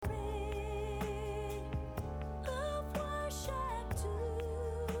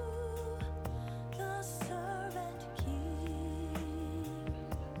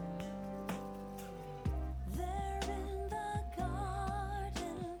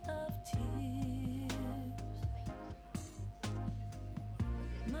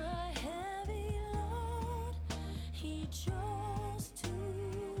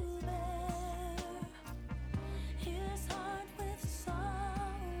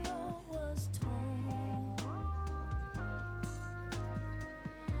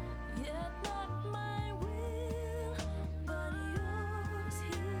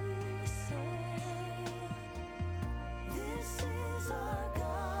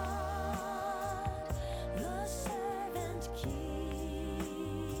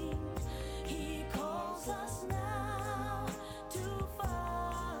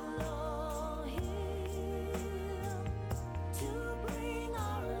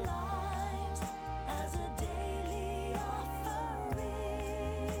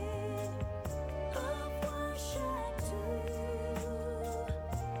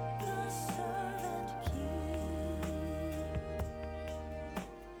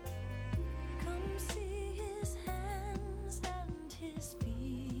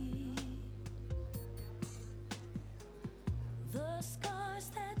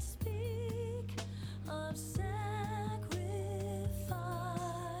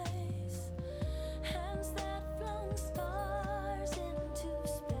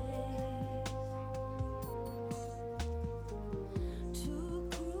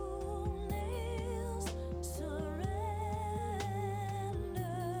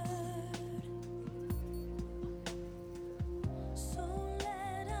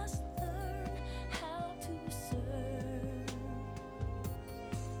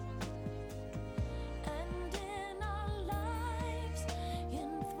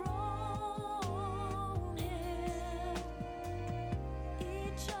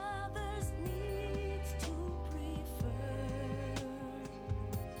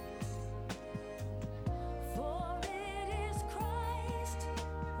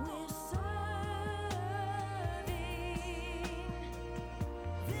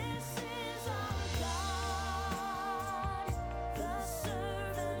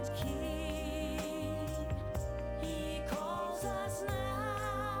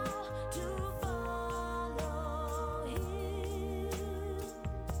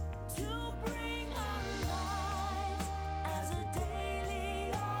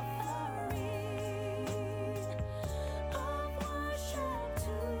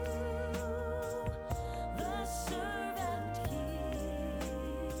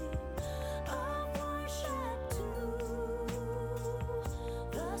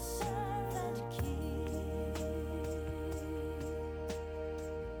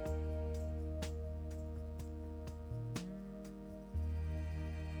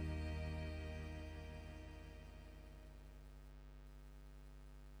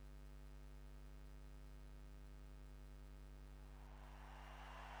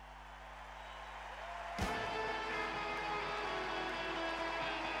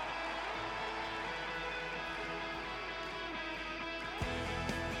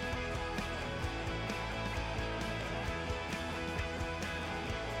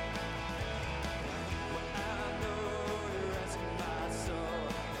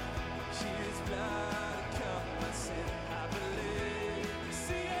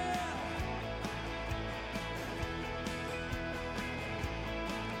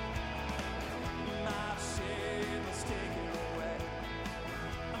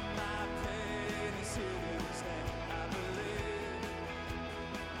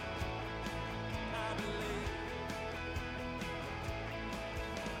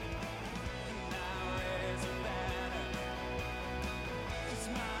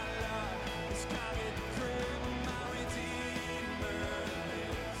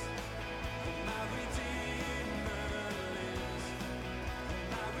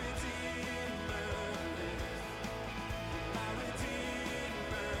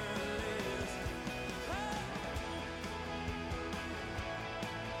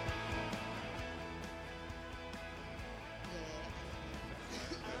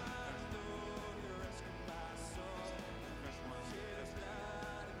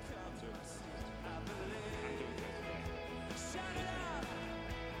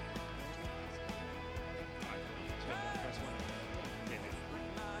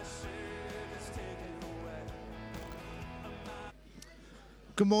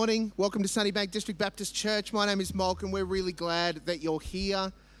Good morning. Welcome to Sunnybank District Baptist Church. My name is Malcolm. We're really glad that you're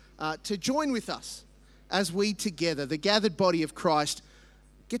here to join with us as we together, the gathered body of Christ,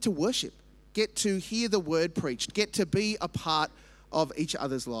 get to worship, get to hear the word preached, get to be a part of each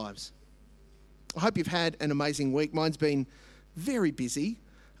other's lives. I hope you've had an amazing week. Mine's been very busy,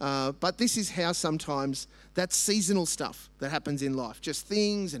 but this is how sometimes that's seasonal stuff that happens in life, just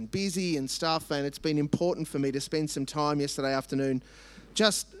things and busy and stuff, and it's been important for me to spend some time yesterday afternoon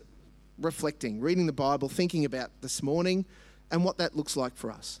just reflecting, reading the Bible, thinking about this morning and what that looks like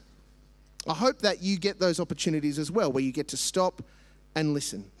for us. I hope that you get those opportunities as well, where you get to stop and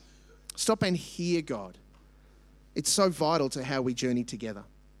listen. Stop and hear God. It's so vital to how we journey together.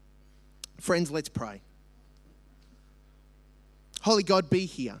 Friends, let's pray. Holy God, be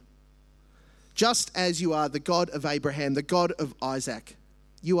here. Just as you are the God of Abraham, the God of Isaac,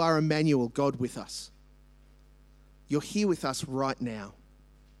 you are Emmanuel, God with us. You're here with us right now.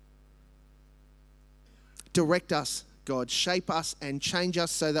 Direct us, God, shape us and change us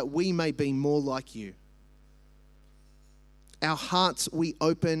so that we may be more like you. Our hearts we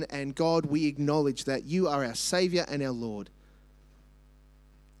open, and God, we acknowledge that you are our Saviour and our Lord.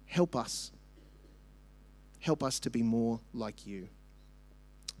 Help us. Help us to be more like you,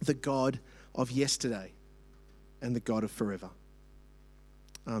 the God of yesterday and the God of forever.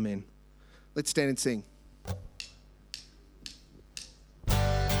 Amen. Let's stand and sing.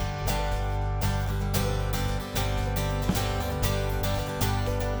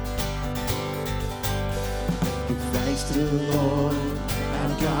 To the Lord,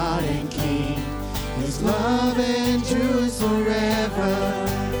 our God and King, His love endures forever.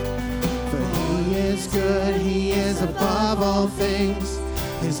 For He is good, He is above all things.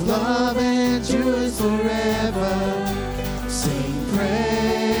 His love endures forever. Sing praise,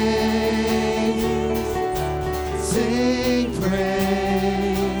 sing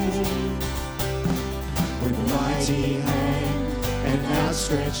praise. With mighty hand and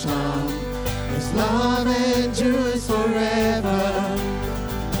outstretched arm, His love endures forever.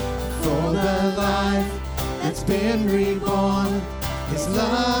 For the life that's been reborn, His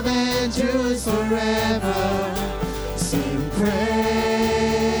love endures forever. Sing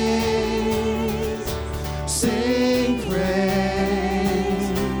praise, sing praise,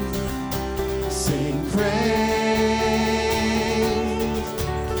 sing praise,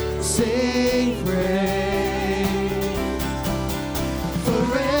 sing praise.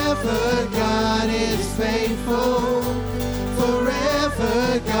 Forever God is faithful,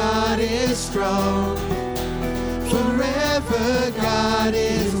 forever God is strong, forever God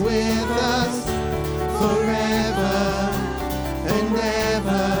is with us, forever and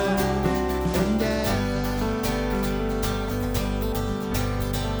ever and ever.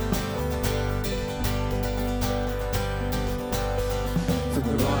 From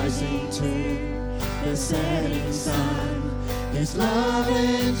the rising to the setting sun, His love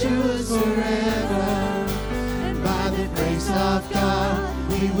endures forever, and by the grace of God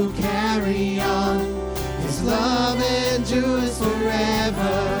we will carry on. His love endures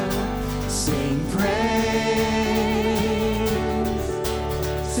forever. Sing praise,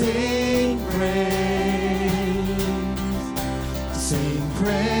 sing praise, sing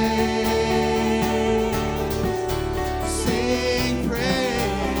praise, sing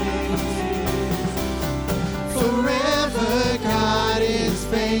praise. Forever God is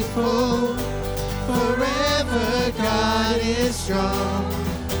faithful, forever God is strong,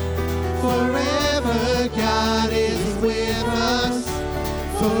 forever God is with us,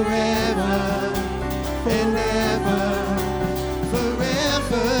 forever and ever.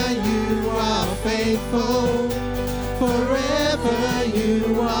 Forever you are faithful, forever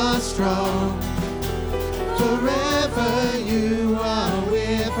you are strong, forever you are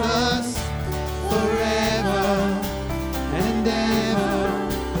with us, forever and ever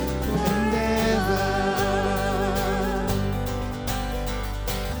and ever.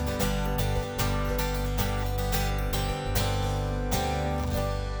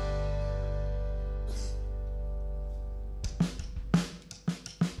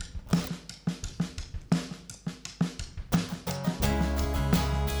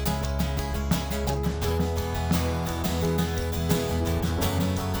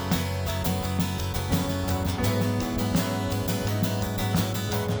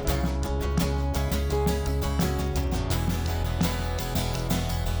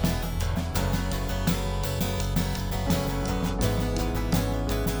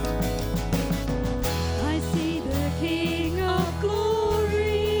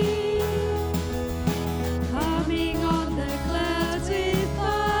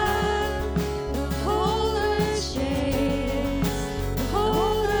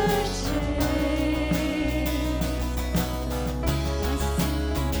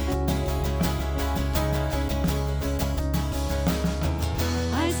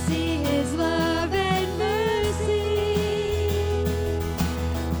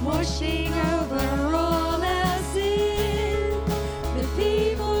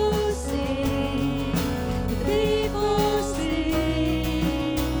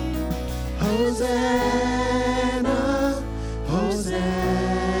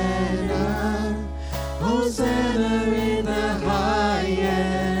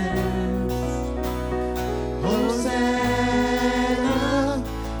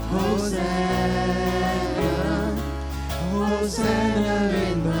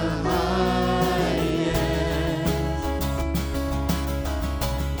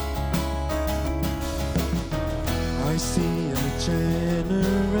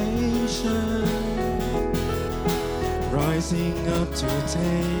 up to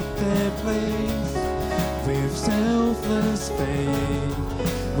take their place. With selfless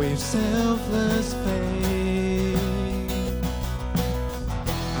faith, with selfless faith.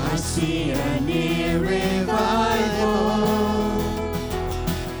 I see a near revival,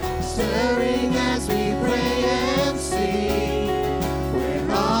 stirring as we pray and sing.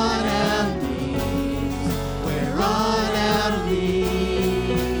 We're on our knees, we're on our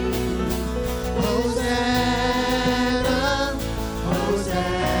knees. Hosanna,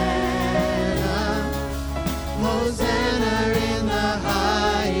 Hosanna, Hosanna in the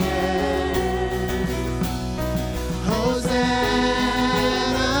highest. Hosanna,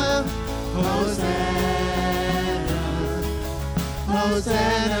 Hosanna,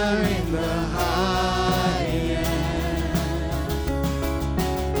 Hosanna in the highest.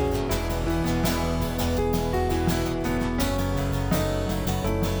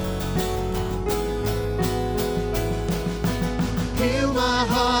 Heal my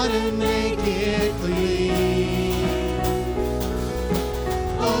heart and make it clean.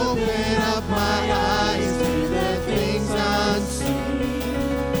 Open up my eyes to the things unseen.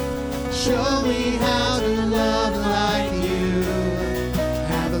 Show me how to love like you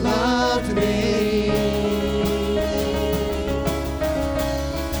have loved me.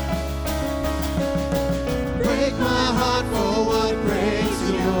 Break my heart for what breaks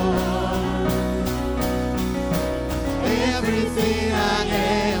yours. Everything I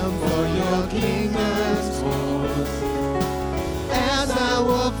am for your kingdom's cause. As I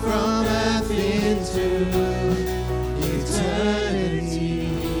walk from earth into eternity.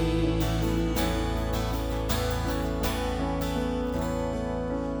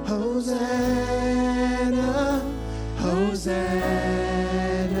 Hosanna, Hosanna,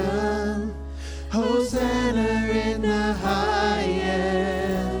 Hosanna in the highest.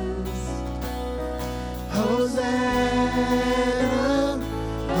 Hosanna,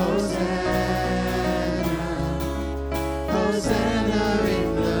 Hosanna, Hosanna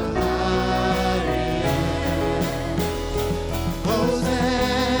in the highest. Hosanna,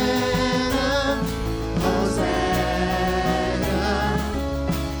 Hosanna,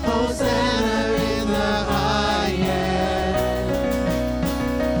 Hosanna in the highest.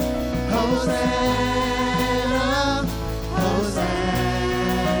 Hosanna, Hosanna,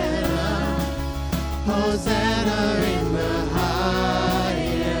 Hosanna in the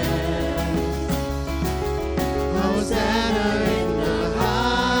highest. Hosanna in the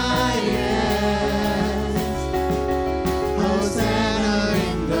highest. Hosanna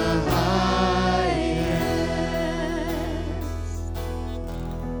in the highest.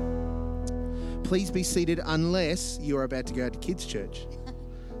 Please be seated unless you're about to go to kids' church.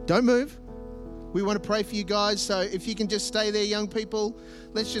 Don't move. We want to pray for you guys, so if you can just stay there, young people,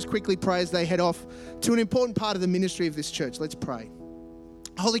 let's just quickly pray as they head off to an important part of the ministry of this church. Let's pray.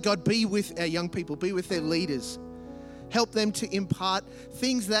 Holy God, be with our young people, be with their leaders. Help them to impart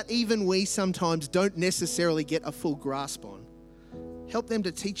things that even we sometimes don't necessarily get a full grasp on. Help them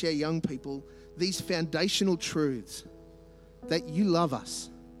to teach our young people these foundational truths, that you love us,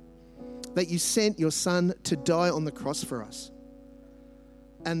 that you sent your Son to die on the cross for us,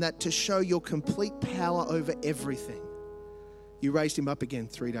 and that to show your complete power over everything, you raised him up again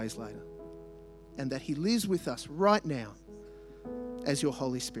 3 days later, and that he lives with us right now as your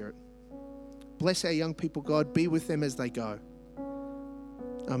Holy Spirit. Bless our young people, God. Be with them as they go.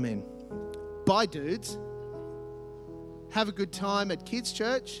 Amen. Bye, dudes. Have a good time at kids'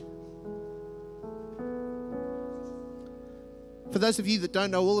 church. For those of you that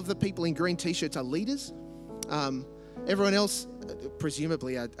don't know, all of the people in green t-shirts are leaders. Everyone else,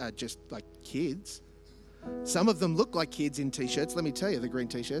 presumably, are just like kids. Some of them look like kids in t-shirts, let me tell you, the green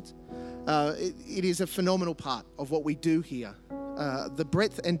t-shirts. It is a phenomenal part of what we do here. The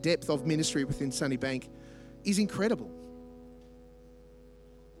breadth and depth of ministry within Sunnybank is incredible.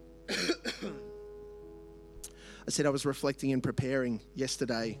 I said I was reflecting and preparing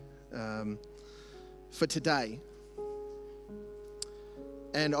yesterday for today.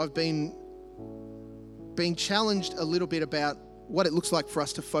 And I've been challenged a little bit about what it looks like for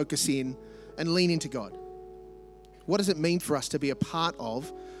us to focus in and lean into God. What does it mean for us to be a part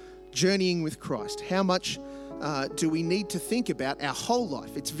of journeying with Christ? How much do we need to think about our whole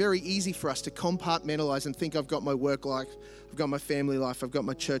life? It's very easy for us to compartmentalize and think I've got my work life, I've got my family life, I've got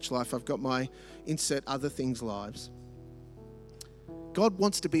my church life, I've got my insert other things lives. God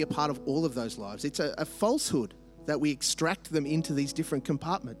wants to be a part of all of those lives. It's a falsehood that we extract them into these different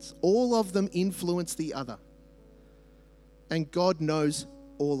compartments. All of them influence the other. And God knows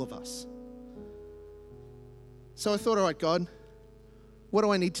all of us. So I thought, all right, God, what do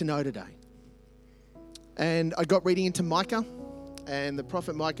I need to know today? And I got reading into Micah, And the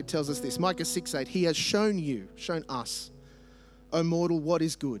prophet Micah tells us this. Micah 6:8, he has shown us, O mortal, what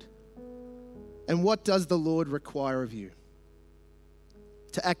is good. And what does the Lord require of you?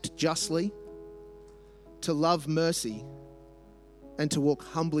 To act justly, to love mercy, and to walk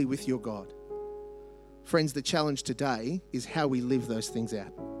humbly with your God. Friends, the challenge today is how we live those things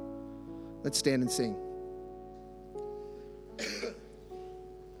out. Let's stand and sing.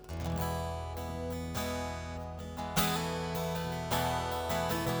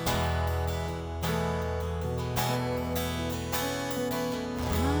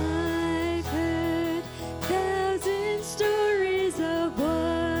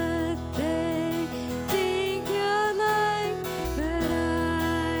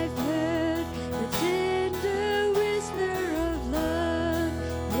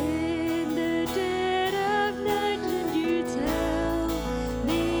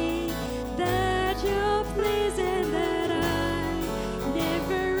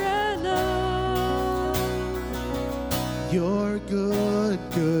 You're good,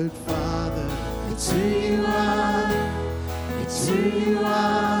 good Father. It's who you are. It's who you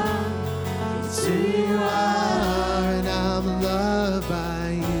are. It's who you are. And I'm loved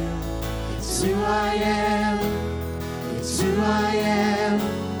by you. It's who I am. It's who I am.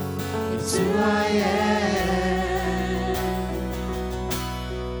 It's who I am.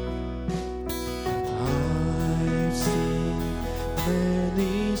 I've seen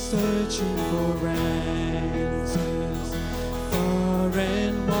many searching for answers far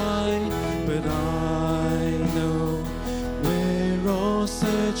and wide, but I know we're all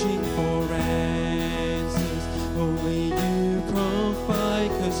searching for answers. Only you provide,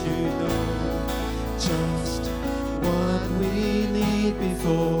 'cause you know just what we need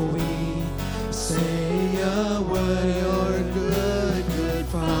before we say a word. You're a good, good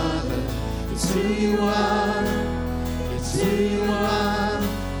Father. It's who you are. It's who you are.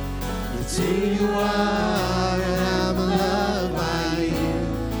 It's who you are. And I'm loved by you.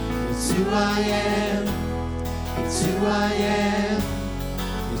 It's who I am. It's who I am.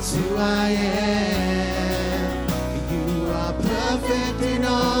 It's who I am. You are perfect in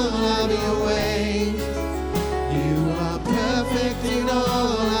all of your ways. You are perfect in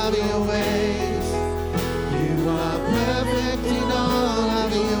all of your ways. You are perfect in all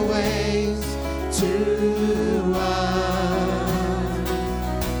of your ways to us.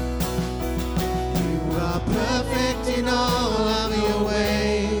 You are perfect in all of your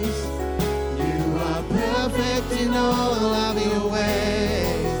ways. You are perfect in all of your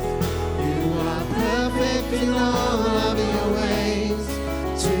ways. You are perfect in all of your ways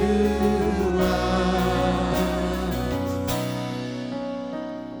to us.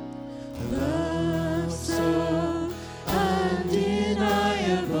 Love so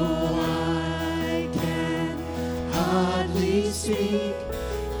undeniable, I can hardly speak.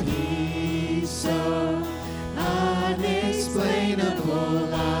 Peace so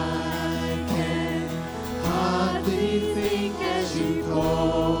unexplainable, I can hardly think as you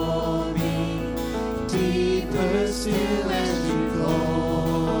call me. Deeper still as you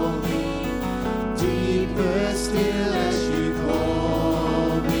call me. Deeper still as you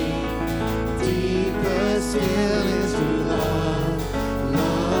call me. Deeper still is your love.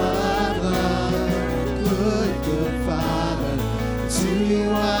 Love, love, good, good Father. It's who you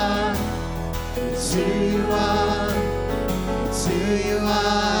are. It's who you are. It's who you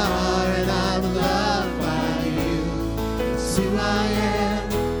are. And I'm loved by you. It's who I am.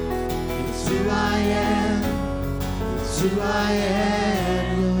 It's who I am. It's who I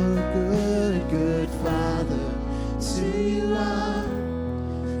am. You're a good, good Father. It's who you are.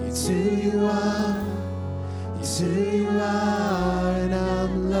 It's who you are. It's who you are. And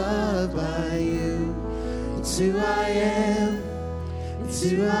I'm loved by you. It's who I am. It's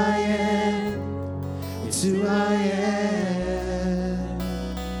who I am. It's who I am.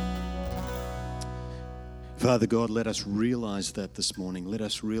 Father God, let us realize that this morning. Let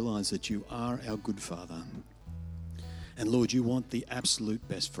us realize that you are our good Father. And Lord, you want the absolute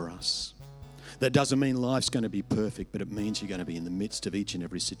best for us. That doesn't mean life's going to be perfect, but it means you're going to be in the midst of each and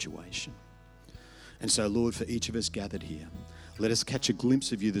every situation. And so, Lord, for each of us gathered here, let us catch a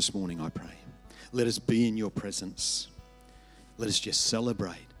glimpse of you this morning, I pray. Let us be in your presence. Let us just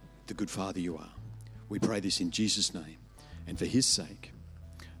celebrate the good Father you are. We pray this in Jesus' name and for his sake.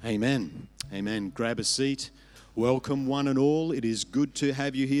 Amen. Amen. Grab a seat. Welcome one and all. It is good to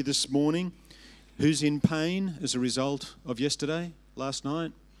have you here this morning. Who's in pain as a result of yesterday, last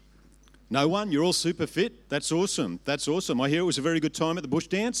night? No one? You're all super fit? That's awesome. That's awesome. I hear it was a very good time at the bush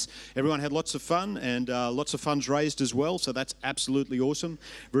dance. Everyone had lots of fun and lots of funds raised as well, so that's absolutely awesome.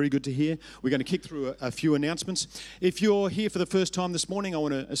 Very good to hear. We're going to kick through a few announcements. If you're here for the first time this morning, I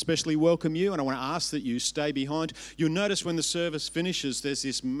want to especially welcome you, and I want to ask that you stay behind. You'll notice when the service finishes, there's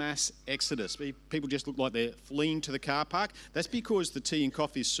this mass exodus. People just look like they're fleeing to the car park. That's because the tea and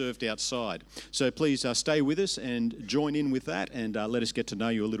coffee is served outside. So please stay with us and join in with that, and let us get to know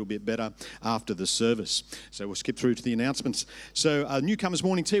you a little bit better after the service. So we'll skip through to the announcements. So Newcomers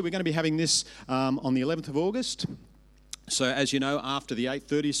Morning Tea, we're going to be having this on the 11th of August. So as you know, after the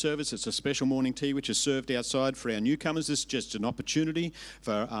 8:30 service, it's a special morning tea which is served outside for our newcomers. This is just an opportunity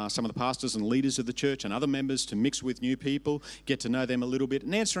for some of the pastors and leaders of the church and other members to mix with new people, get to know them a little bit,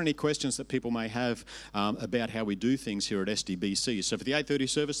 and answer any questions that people may have about how we do things here at SDBC. So for the 8:30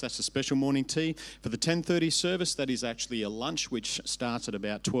 service, that's a special morning tea. For the 10:30 service, that is actually a lunch which starts at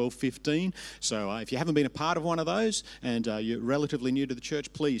about 12:15. So if you haven't been a part of one of those and you're relatively new to the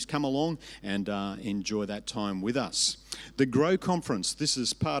church, please come along and enjoy that time with us. The GROW Conference, this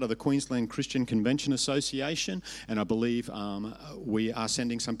is part of the Queensland Christian Convention Association, and I believe we are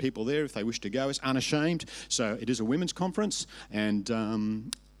sending some people there if they wish to go. It's unashamed, so it is a women's conference,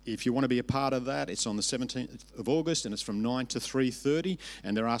 and if you want to be a part of that, it's on the 17th of August and it's from 9 to 3:30,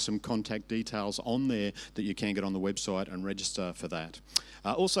 and there are some contact details on there that you can get on the website and register for that.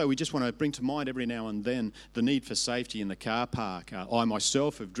 Also, we just want to bring to mind every now and then the need for safety in the car park. I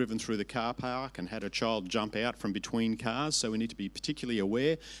myself have driven through the car park and had a child jump out from between cars, so we need to be particularly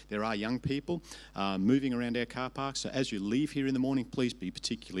aware. There are young people moving around our car park, so as you leave here in the morning, please be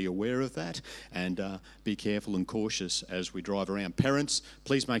particularly aware of that and be careful and cautious as we drive around. Parents,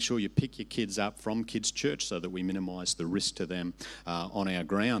 please make sure you pick your kids up from Kids Church so that we minimise the risk to them on our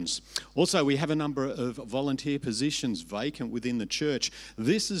grounds. Also, we have a number of volunteer positions vacant within the church.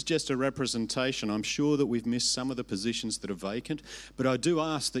 This is just a representation. I'm sure that we've missed some of the positions that are vacant, but I do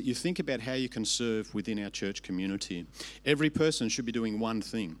ask that you think about how you can serve within our church community. Every person should be doing one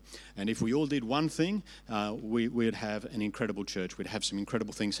thing, and if we all did one thing, we'd have an incredible church. We'd have some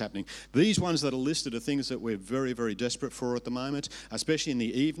incredible things happening. These ones that are listed are things that we're very, very desperate for at the moment, especially in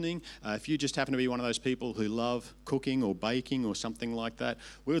the evening. If you just happen to be one of those people who love cooking or baking or something like that,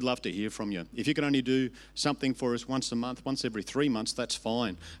 we would love to hear from you. If you can only do something for us once a month, once every 3 months, that's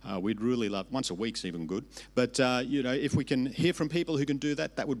fine. We'd really love, once a week's even good. But, if we can hear from people who can do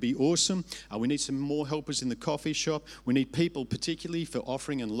that, that would be awesome. We need some more helpers in the coffee shop. We need people particularly for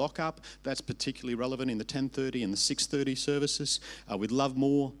offering and lockup. That's particularly relevant in the 10:30 and the 6:30 services. We'd love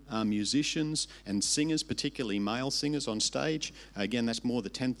more musicians and singers, particularly male singers on stage. Again, that's more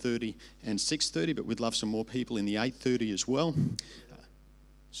the 10:30 and 6:30, but we'd love some more people in the 8:30 as well.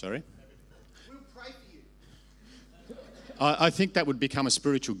 Sorry? I think that would become a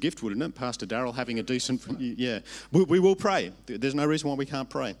spiritual gift, wouldn't it? Pastor Darrell having a decent... Yeah, we will pray. There's no reason why we can't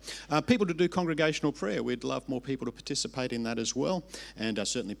pray. People to do congregational prayer. We'd love more people to participate in that as well. And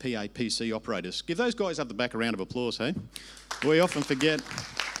certainly PAPC operators. Give those guys up the back a round of applause, hey? We often forget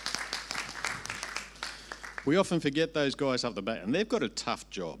those guys up the back, and they've got a tough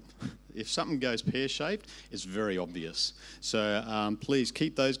job. If something goes pear-shaped, it's very obvious. So please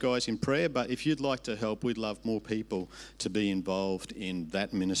keep those guys in prayer, but if you'd like to help, we'd love more people to be involved in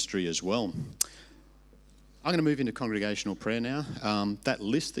that ministry as well. I'm going to move into congregational prayer now. That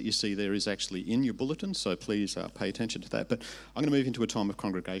list that you see there is actually in your bulletin, so please pay attention to that. But I'm going to move into a time of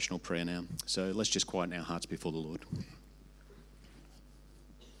congregational prayer now. So let's just quieten our hearts before the Lord.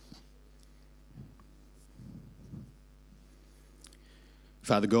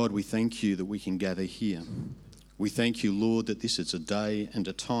 Father God, we thank you that we can gather here. We thank you, Lord, that this is a day and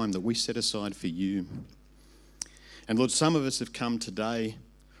a time that we set aside for you. And Lord, some of us have come today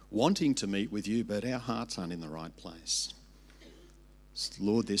wanting to meet with you, but our hearts aren't in the right place.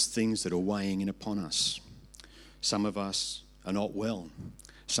 Lord, there's things that are weighing in upon us. Some of us are not well.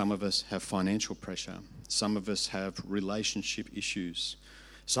 Some of us have financial pressure. Some of us have relationship issues.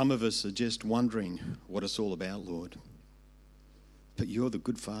 Some of us are just wondering what it's all about, Lord. But you're the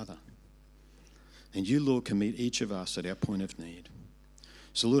good Father. And you, Lord, can meet each of us at our point of need.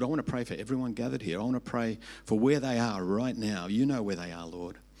 So, Lord, I want to pray for everyone gathered here. I want to pray for where they are right now. You know where they are,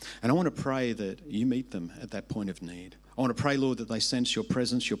 Lord. And I want to pray that you meet them at that point of need. I want to pray, Lord, that they sense your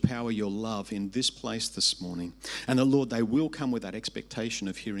presence, your power, your love in this place this morning. And that, Lord, they will come with that expectation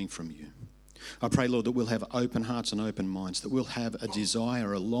of hearing from you. I pray, Lord, that we'll have open hearts and open minds, that we'll have a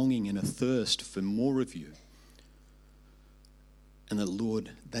desire, a longing and a thirst for more of you. And that,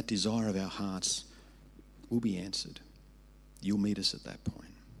 Lord, that desire of our hearts will be answered. You'll meet us at that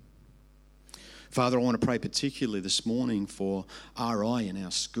point. Father, I want to pray particularly this morning for RI in our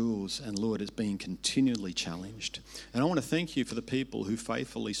schools, and Lord, it's being continually challenged. And I want to thank you for the people who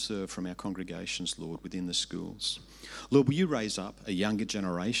faithfully serve from our congregations, Lord, within the schools. Lord, will you raise up a younger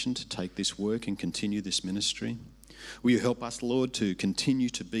generation to take this work and continue this ministry? Will you help us, Lord, to continue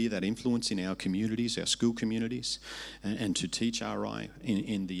to be that influence in our communities, our school communities, and to teach RI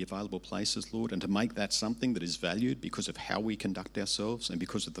in the available places, Lord, and to make that something that is valued because of how we conduct ourselves and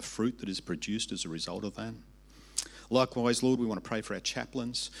because of the fruit that is produced as a result of that? Likewise, Lord, we want to pray for our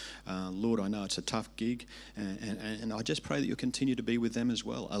chaplains. Lord, I know it's a tough gig, and I just pray that you'll continue to be with them as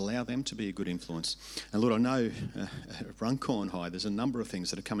well. Allow them to be a good influence. And Lord, I know at Runcorn High, there's a number of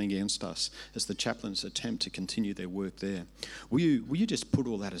things that are coming against us as the chaplains attempt to continue their work there. Will you just put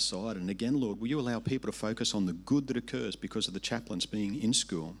all that aside? And again, Lord, will you allow people to focus on the good that occurs because of the chaplains being in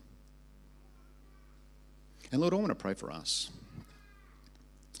school? And Lord, I want to pray for us.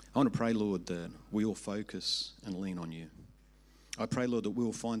 I want to pray, Lord, that we all focus and lean on you. I pray, Lord, that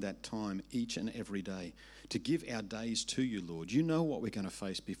we'll find that time each and every day to give our days to you, Lord. You know what we're going to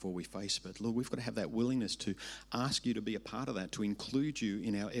face before we face it. But Lord, we've got to have that willingness to ask you to be a part of that, to include you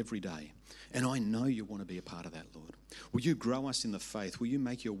in our everyday. And I know you want to be a part of that, Lord. Will you grow us in the faith? Will you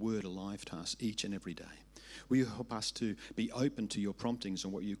make your word alive to us each and every day? Will you help us to be open to your promptings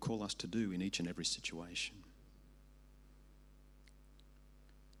and what you call us to do in each and every situation?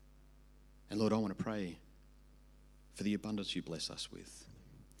 And Lord, I want to pray for the abundance you bless us with.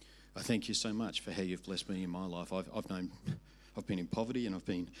 I thank you so much for how you've blessed me in my life. I've been in poverty and I've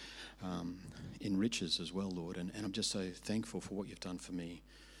been in riches as well, Lord. And I'm just so thankful for what you've done for me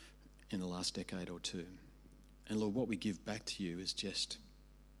in the last decade or two. And Lord, what we give back to you is just,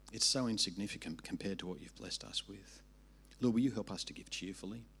 it's so insignificant compared to what you've blessed us with. Lord, will you help us to give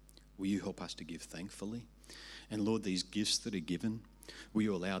cheerfully? Will you help us to give thankfully? And Lord, these gifts that are given, will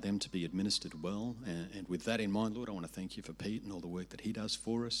you allow them to be administered well? And with that in mind, Lord, I want to thank you for Pete and all the work that he does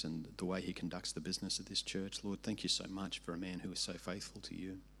for us and the way he conducts the business of this church. Lord, thank you so much for a man who is so faithful to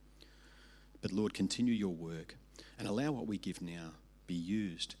you. But Lord, continue your work and allow what we give now be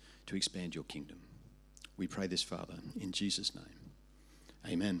used to expand your kingdom. We pray this, Father, in Jesus' name.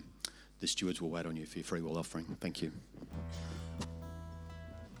 Amen. The stewards will wait on you for your free will offering. Thank you.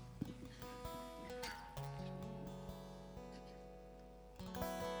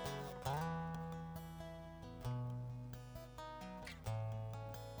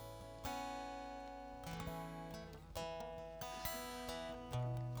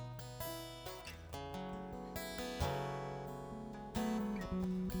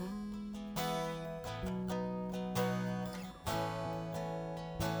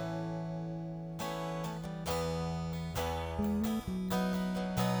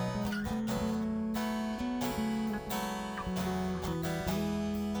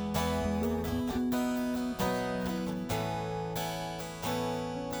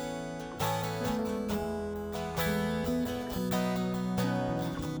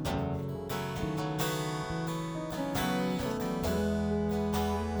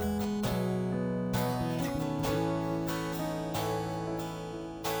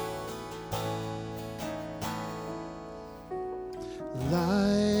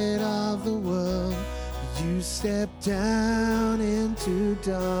 Light of the world, you step down into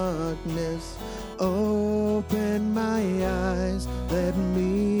darkness. Open my eyes, let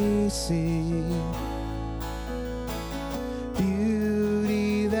me see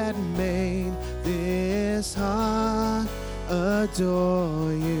beauty that made this heart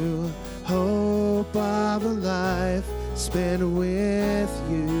adore you. Hope of a life spent with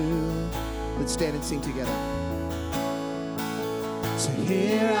you. Let's stand and sing together. So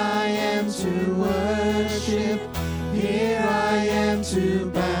here I am to worship, here I am to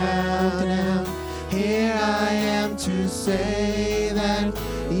bow down, here I am to say that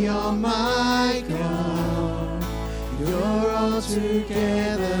you're my God. You're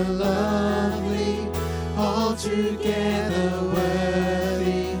altogether lovely, altogether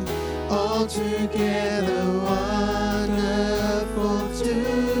worthy, altogether wonderful to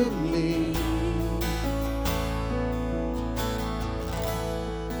me.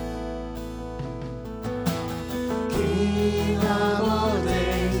 King of all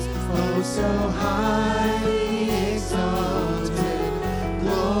days, oh so highly exalted,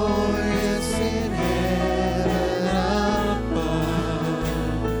 glorious in heaven above.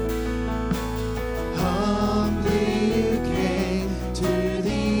 Humbly you came to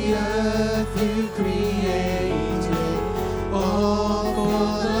the earth you created, all for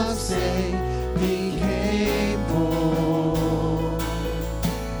love's sake became poor.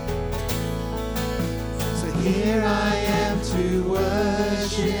 So here I am to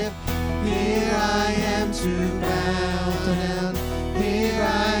worship, here I to bow down. Here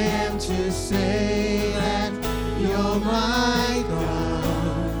I am to say that you're my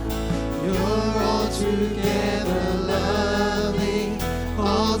God. You're altogether lovely,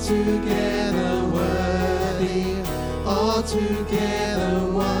 altogether worthy,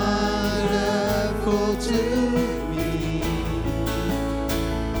 altogether wonderful to me.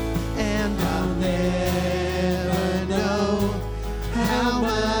 And I'll never know how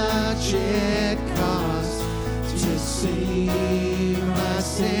much it costs to see my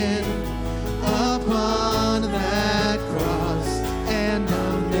sin upon that cross. And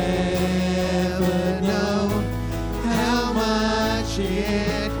I'll never know how much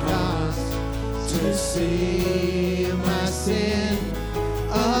it costs to see my sin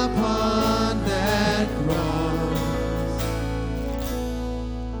upon that cross.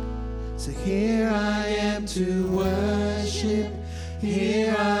 So here I am to worship,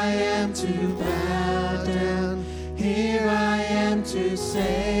 here I am to bow down, here I am to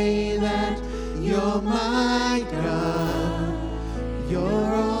say that you're my God. You're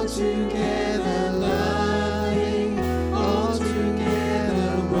altogether loving,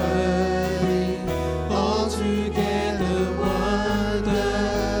 altogether worthy, altogether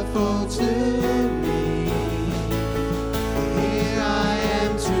wonderful to me. Here I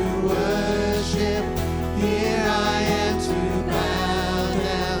am to worship, here I am to bow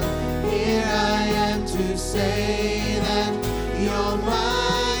down, here I am to say that you're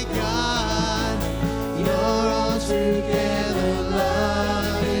my God. You're altogether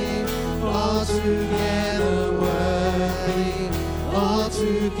loving, altogether worthy,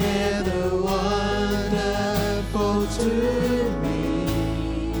 altogether wonderful to me.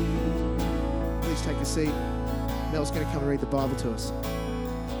 Please take a seat. Mel's going to come and read the Bible to us.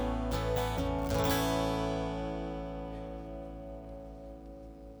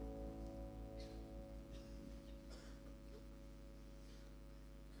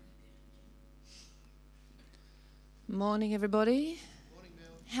 Morning, everybody. Morning, Mel.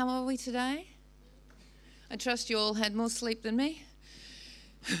 How are we today? I trust you all had more sleep than me.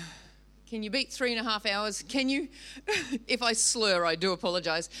 Can you beat 3.5 hours? Can you? If I slur, I do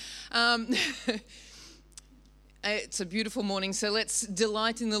apologise. It's a beautiful morning, so let's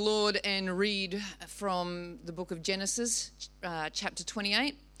delight in the Lord and read from the book of Genesis, chapter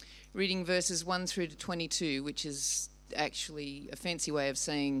 28, reading verses 1 through to 22, which is actually a fancy way of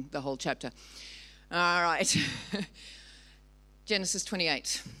saying the whole chapter. All right. Genesis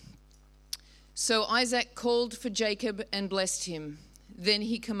 28. So Isaac called for Jacob and blessed him. Then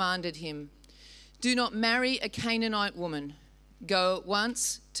he commanded him, "Do not marry a Canaanite woman. Go at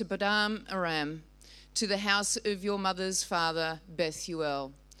once to Padan Aram, to the house of your mother's father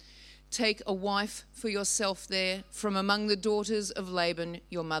Bethuel. Take a wife for yourself there from among the daughters of Laban,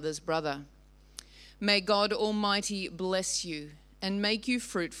 your mother's brother. May God Almighty bless you and make you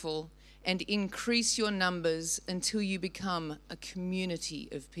fruitful and increase your numbers until you become a community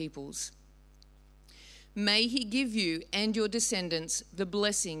of peoples. May he give you and your descendants the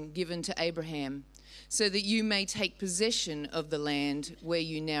blessing given to Abraham, so that you may take possession of the land where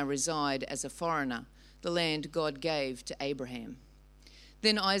you now reside as a foreigner, the land God gave to Abraham."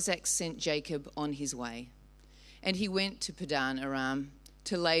 Then Isaac sent Jacob on his way, and he went to Padan Aram,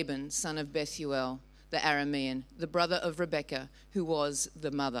 to Laban, son of Bethuel, the Aramean, the brother of Rebekah, who was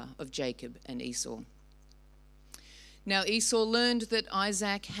the mother of Jacob and Esau. Now Esau learned that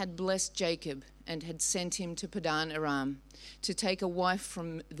Isaac had blessed Jacob and had sent him to Padan Aram to take a wife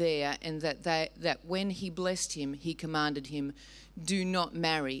from there, and that when he blessed him, he commanded him, "Do not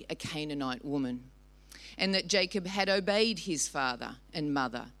marry a Canaanite woman," and that Jacob had obeyed his father and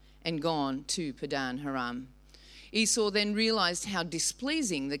mother and gone to Padan Aram. Esau then realized how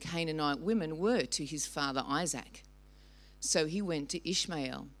displeasing the Canaanite women were to his father Isaac. So he went to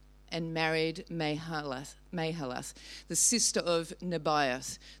Ishmael and married Mahalath, the sister of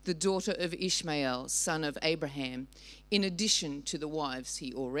Nebaioth, the daughter of Ishmael, son of Abraham, in addition to the wives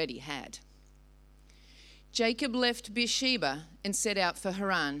he already had. Jacob left Beersheba and set out for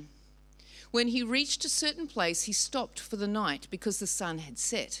Haran. When he reached a certain place, he stopped for the night because the sun had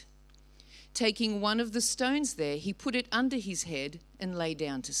set. Taking one of the stones there, he put it under his head and lay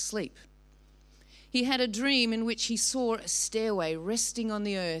down to sleep. He had a dream in which he saw a stairway resting on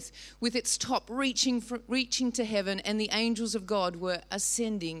the earth, with its top reaching to heaven, and the angels of God were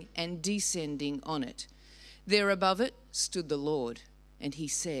ascending and descending on it. There above it stood the Lord, and he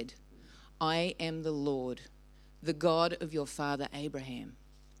said, "I am the Lord, the God of your father Abraham,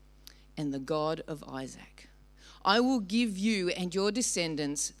 and the God of Isaac. I will give you and your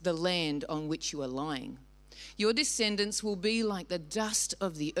descendants the land on which you are lying. Your descendants will be like the dust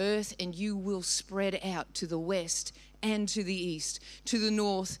of the earth, and you will spread out to the west and to the east, to the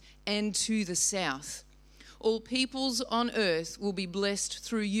north and to the south. All peoples on earth will be blessed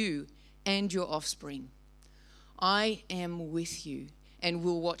through you and your offspring. I am with you and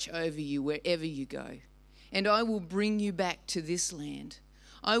will watch over you wherever you go, and I will bring you back to this land.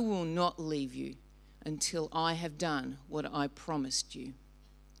 I will not leave you until I have done what I promised you."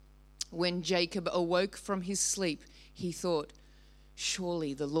 When Jacob awoke from his sleep, he thought,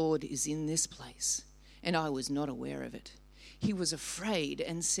 "Surely the Lord is in this place, and I was not aware of it." He was afraid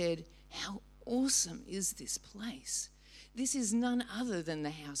and said, "How awesome is this place! This is none other than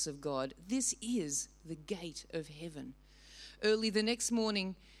the house of God. This is the gate of heaven." Early the next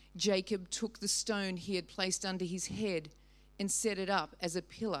morning, Jacob took the stone he had placed under his head and set it up as a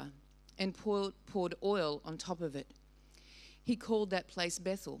pillar and poured oil on top of it. He called that place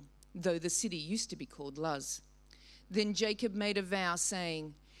Bethel, though the city used to be called Luz. Then Jacob made a vow,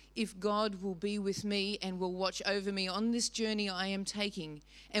 saying, "If God will be with me and will watch over me on this journey I am taking,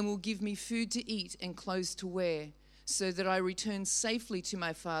 and will give me food to eat and clothes to wear, so that I return safely to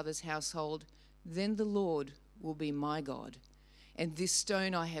my father's household, then the Lord will be my God, and this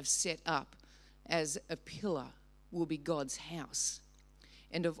stone I have set up as a pillar will be God's house.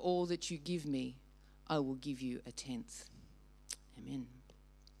 And of all that you give me, I will give you a tenth." Amen.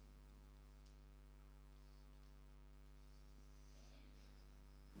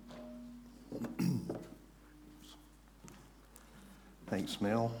 Thanks,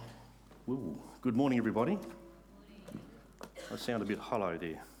 Mel. Ooh, good morning, everybody. I sound a bit hollow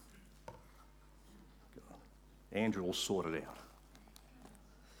there. Andrew will sort it out.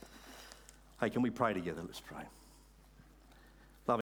 Hey, can we pray together? Let's pray.